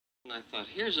And I thought,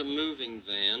 here's a moving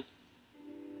van.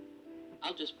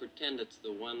 I'll just pretend it's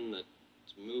the one that's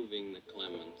moving the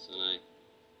Clements. And I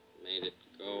made it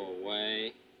go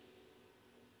away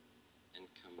and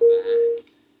come back.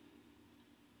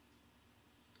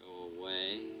 Go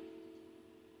away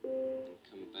and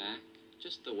come back.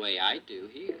 Just the way I do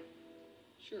here.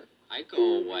 Sure, I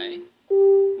go away,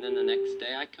 and then the next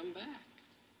day I come back.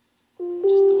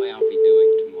 Just the way I'll be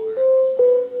doing tomorrow.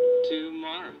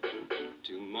 Tomorrow.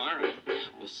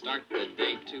 We'll start the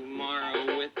day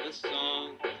tomorrow with a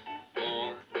song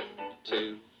or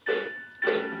two.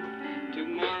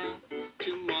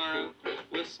 Tomorrow.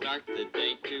 We'll start the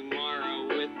day tomorrow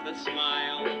with a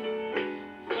smile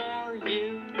for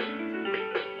you.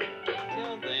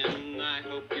 Till then, I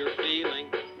hope you're feeling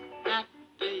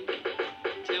happy.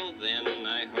 Till then,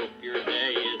 I hope your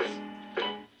day is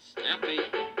snappy.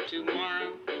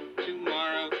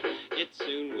 Tomorrow, it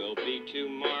soon will be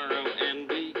tomorrow and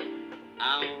be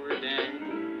our day.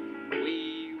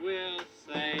 We will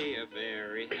say a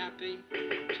very happy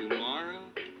tomorrow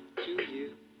to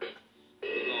you.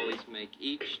 You'll always make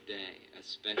each day a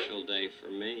special day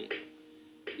for me.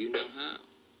 You know how?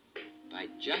 By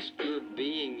just your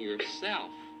being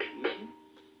yourself.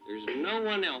 There's no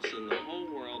one else in the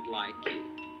whole world like you.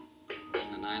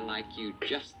 And I like you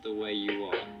just the way you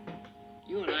are.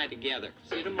 You and I together.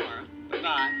 See you tomorrow.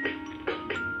 Bye-bye.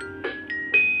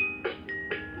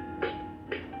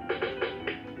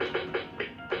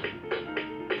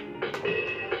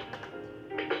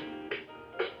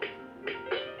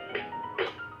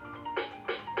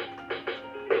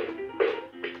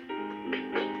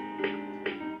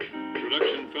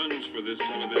 Production funds for this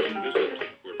television visit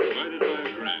were provided by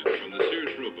a grant from the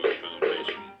Sears Roebuck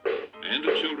Foundation and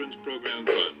a children's program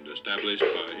fund established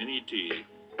by NET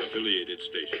affiliated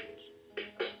stations.